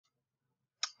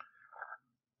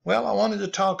Well, I wanted to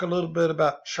talk a little bit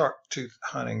about shark tooth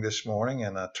hunting this morning,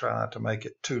 and I try not to make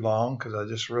it too long because I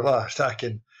just realized I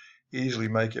can easily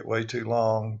make it way too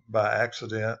long by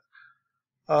accident.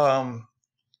 Um,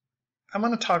 I'm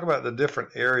going to talk about the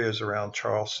different areas around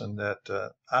Charleston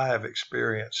that I have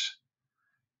experience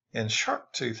in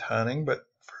shark tooth hunting, but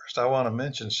first I want to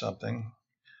mention something.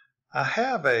 I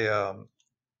have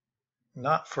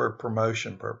not for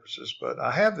promotion purposes, but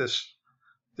I have this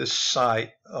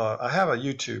site. I have a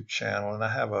YouTube channel, and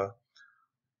I have a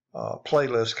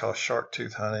playlist called Shark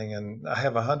Tooth Hunting, and I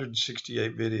have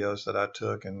 168 videos that I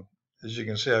took, and as you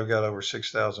can see, I've got over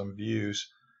 6,000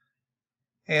 views.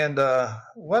 And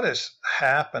what has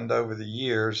happened over the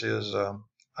years is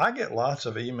I get lots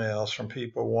of emails from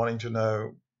people wanting to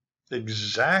know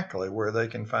exactly where they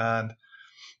can find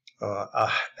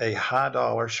a high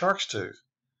dollar shark's tooth.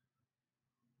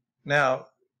 Now,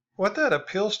 what that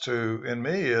appeals to in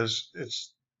me is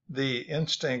it's the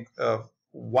instinct of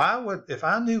if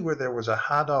I knew where there was a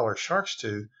high dollar shark's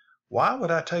tooth, why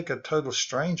would I take a total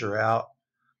stranger out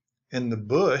in the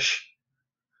bush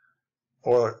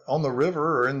or on the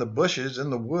river or in the bushes, in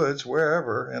the woods,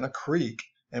 wherever, in a creek,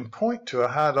 and point to a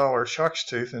high dollar shark's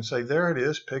tooth and say, there it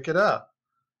is, pick it up?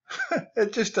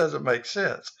 It just doesn't make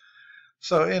sense.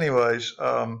 So anyways,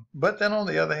 but then on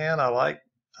the other hand,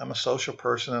 I'm a social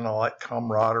person and I like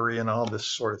camaraderie and all this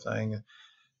sort of thing.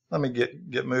 Let me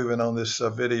get moving on this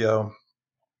video.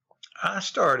 I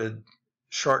started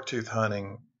shark tooth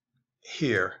hunting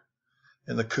here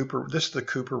in the Cooper. This is the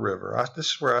Cooper River. This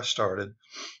is where I started.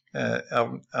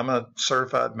 I'm a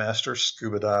certified master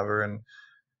scuba diver, and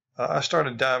I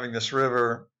started diving this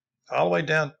river all the way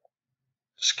down,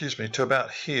 to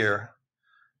about here.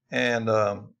 And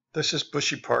this is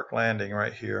Bushy Park Landing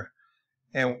right here.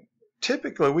 And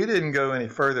typically, we didn't go any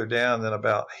further down than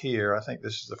about here. I think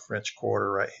this is the French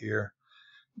Quarter right here.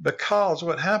 Because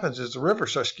what happens is the river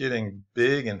starts getting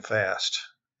big and fast,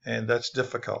 and that's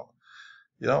difficult.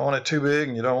 You don't want it too big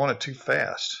and you don't want it too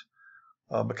fast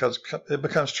because it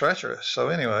becomes treacherous. So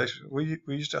anyways, we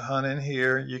used to hunt in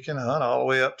here. You can hunt all the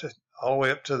way up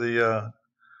to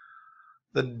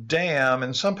the dam,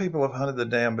 and some people have hunted the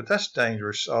dam, but that's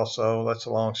dangerous also. That's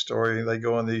a long story. They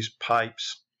go in these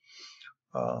pipes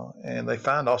and they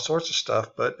find all sorts of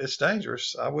stuff, but it's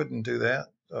dangerous. I wouldn't do that.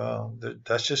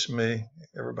 That's just me.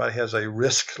 Everybody has a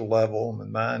risk level,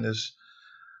 and mine is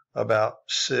about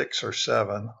 6 or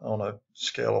 7 on a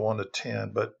scale of 1 to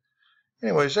 10. But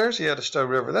anyways, there's the Edisto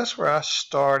River. That's where I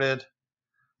started.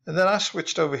 And then I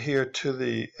switched over here to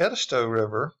the Edisto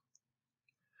River.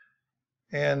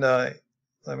 And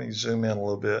let me zoom in a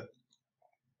little bit.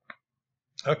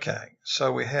 Okay,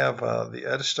 so we have the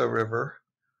Edisto River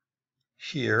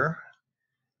here.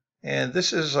 And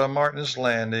this is Martin's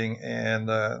Landing, and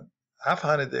I've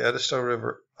hunted the Edisto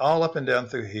River all up and down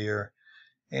through here,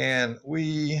 and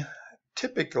we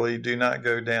typically do not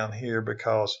go down here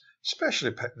because,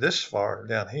 especially this far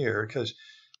down here, because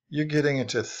you're getting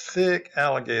into thick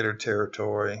alligator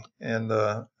territory, and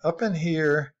up in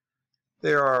here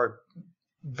there are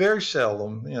very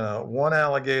seldom, one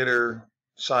alligator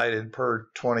sighted per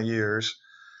 20 years.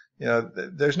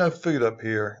 There's no food up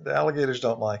here. The alligators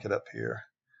don't like it up here.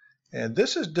 And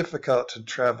this is difficult to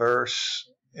traverse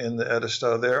in the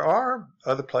Edisto. There are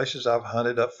other places I've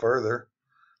hunted up further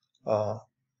on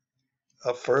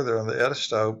the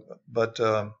Edisto, but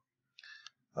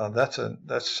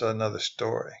that's another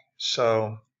story.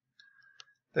 So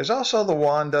there's also the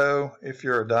Wando if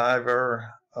you're a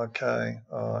diver. Okay,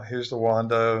 here's the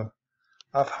Wando.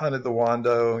 I've hunted the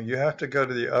Wando. You have to go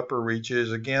to the upper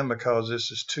reaches again because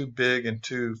this is too big and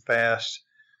too fast.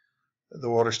 The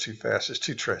water's too fast. It's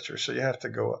too treacherous, so you have to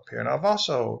go up here. And I've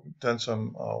also done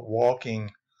some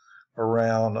walking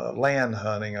around land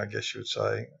hunting, I guess you would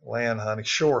say, land hunting,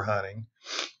 shore hunting,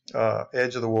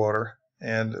 edge of the water,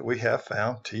 and we have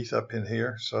found teeth up in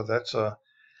here. So that's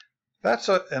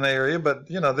an area, but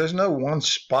there's no one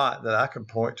spot that I can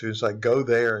point to and say go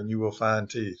there and you will find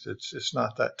teeth. It's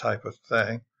not that type of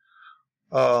thing.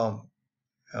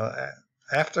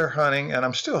 After hunting, and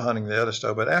I'm still hunting the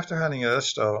Edisto, but after hunting the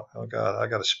Edisto, oh God, I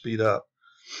got to speed up.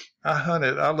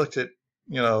 I looked at,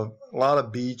 a lot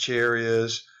of beach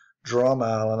areas, Drum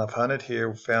Island. I've hunted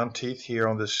here, found teeth here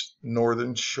on this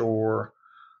northern shore.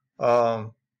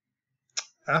 I've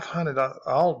hunted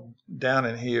all down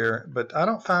in here, but I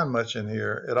don't find much in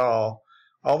here at all.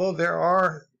 Although there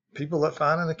are people that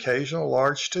find an occasional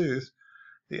large tooth.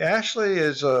 The Ashley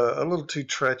is a little too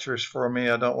treacherous for me.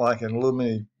 I don't like it. A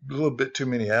little bit too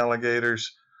many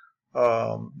alligators.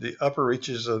 The upper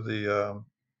reaches of the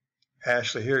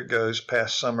Ashley, here it goes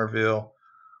past Summerville.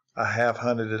 I have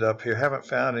hunted it up here. Haven't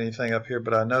found anything up here,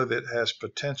 but I know that it has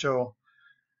potential.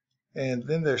 And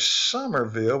then there's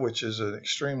Summerville, which is an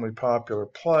extremely popular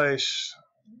place.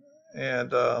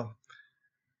 And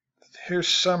here's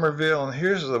Summerville, and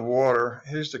here's the water.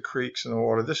 Here's the creeks and the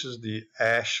water. This is the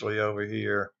Ashley over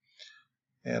here.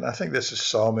 And I think this is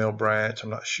Sawmill Branch. I'm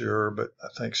not sure, but I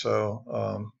think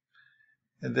so.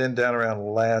 And then down around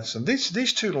Ladson.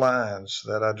 These two lines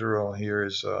that I drew on here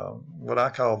is what I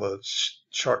call the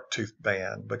shark tooth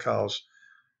band, because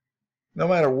no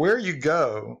matter where you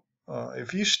go,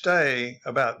 if you stay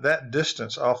about that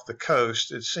distance off the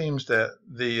coast, it seems that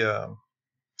the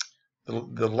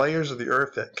layers of the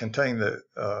earth that contain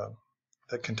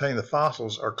the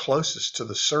fossils are closest to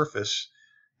the surface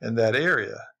in that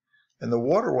area. And the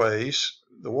waterways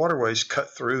cut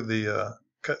through the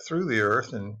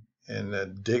earth and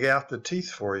dig out the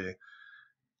teeth for you.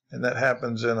 And that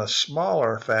happens in a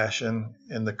smaller fashion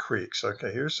in the creeks.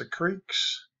 Okay, here's the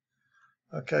creeks.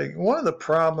 Okay, one of the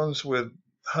problems with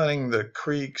hunting the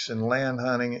creeks and land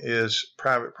hunting is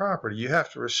private property. You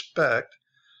have to respect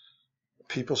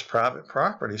people's private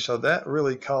property. So that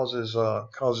really causes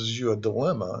you a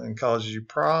dilemma and causes you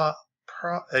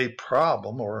a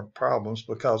problem or problems,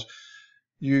 because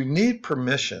you need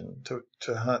permission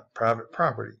to hunt private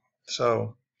property.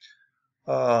 So,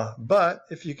 but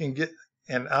if you can get,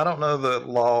 and I don't know the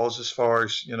laws as far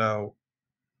as,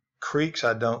 creeks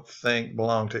I don't think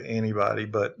belong to anybody,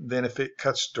 but then if it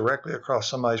cuts directly across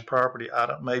somebody's property,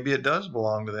 maybe it does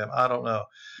belong to them. I don't know.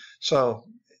 So,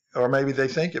 or maybe they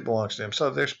think it belongs to them. So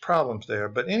there's problems there.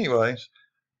 But anyways,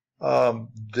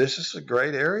 this is a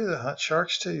great area to hunt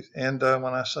shark's teeth. And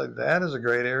when I say that is a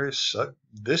great area, so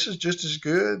this is just as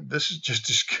good. This is just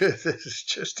as good. This is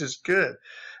just as good.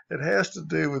 It has to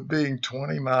do with being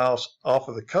 20 miles off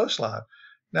of the coastline.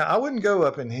 Now, I wouldn't go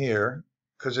up in here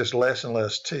because there's less and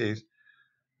less teeth,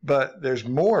 but there's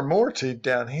more and more teeth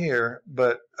down here.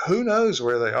 But who knows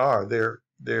where they are?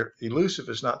 They're elusive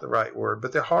is not the right word,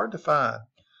 but they're hard to find.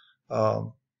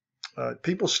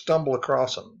 People stumble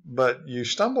across them, but you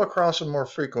stumble across them more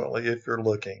frequently if you're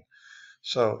looking.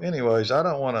 So anyways, I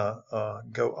don't want to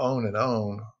go on and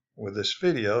on with this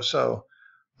video, so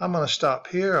I'm going to stop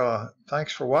here.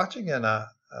 Thanks for watching, and I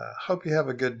hope you have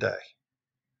a good day.